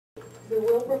who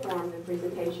will perform the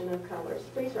presentation of colors.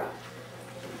 Please rise.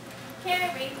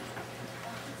 Carry.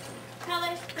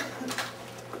 Colors.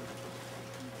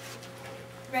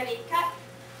 Ready, cut.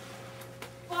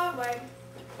 Forward.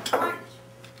 March.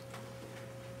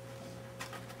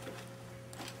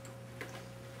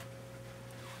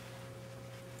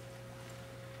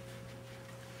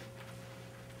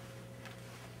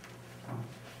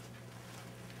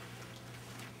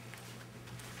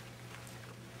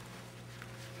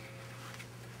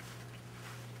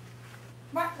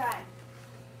 March time.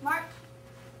 March.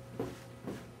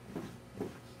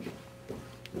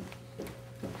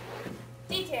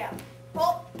 Detail.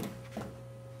 Halt.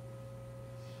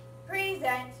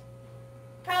 Present.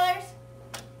 Colors.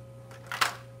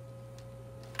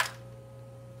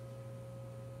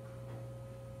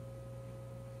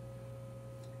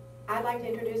 I'd like to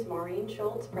introduce Maureen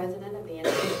Schultz, President of the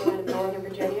Indian Joint of Northern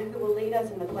Virginia, who will lead us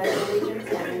in the Pledge of Allegiance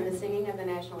and in the singing of the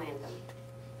National Anthem.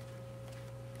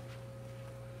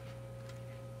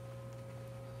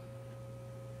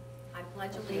 I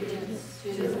pledge allegiance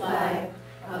to the flag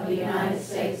of the United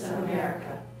States of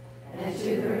America and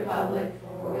to the republic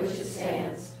for which it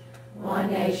stands, one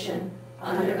nation,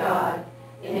 under God,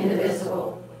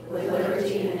 indivisible, with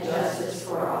liberty and justice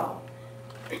for all.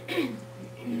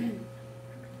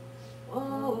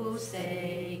 Oh,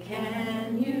 say,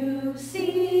 can you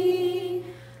see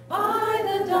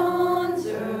by the dawn's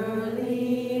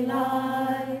early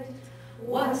light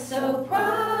what so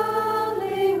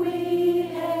proudly we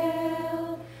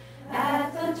hailed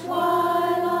at the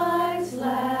twilight's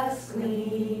last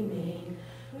gleaming,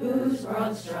 whose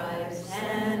broad stripes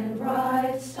and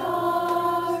bright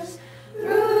stars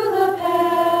through the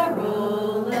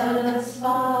perilous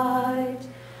fight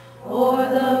o'er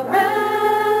the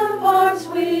ramparts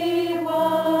we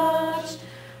watched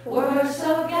were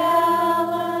so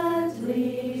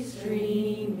gallantly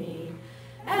streaming,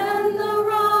 and the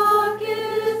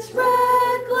rocket's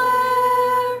red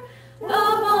glare, the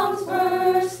bombs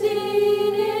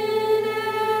bursting in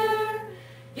air,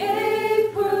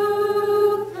 gave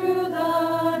proof through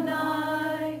the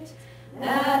night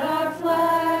that our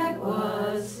flag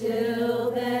was still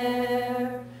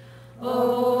there.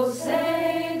 Oh,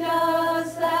 say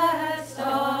does that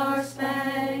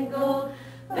star-spangled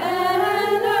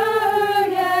banner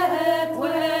yet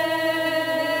wave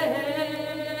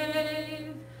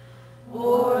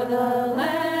o'er the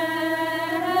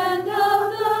land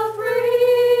of the free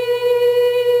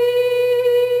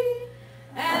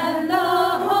and the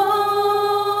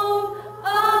home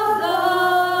of the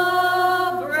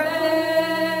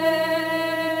brave?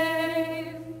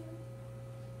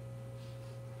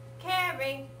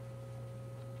 Carry.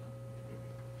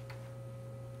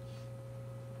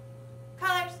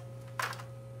 Colors.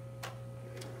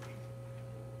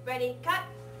 Ready, cut.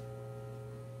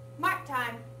 Mark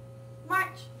time.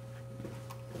 March.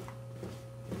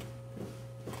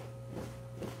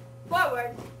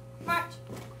 Forward. March.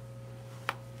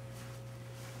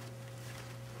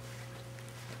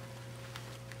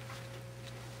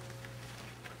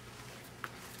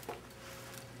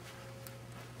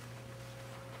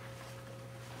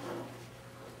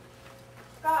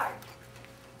 Guard.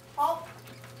 Halt.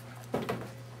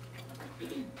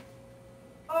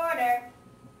 Order.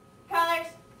 Colors.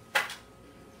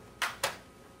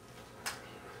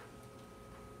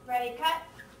 Ready, cut.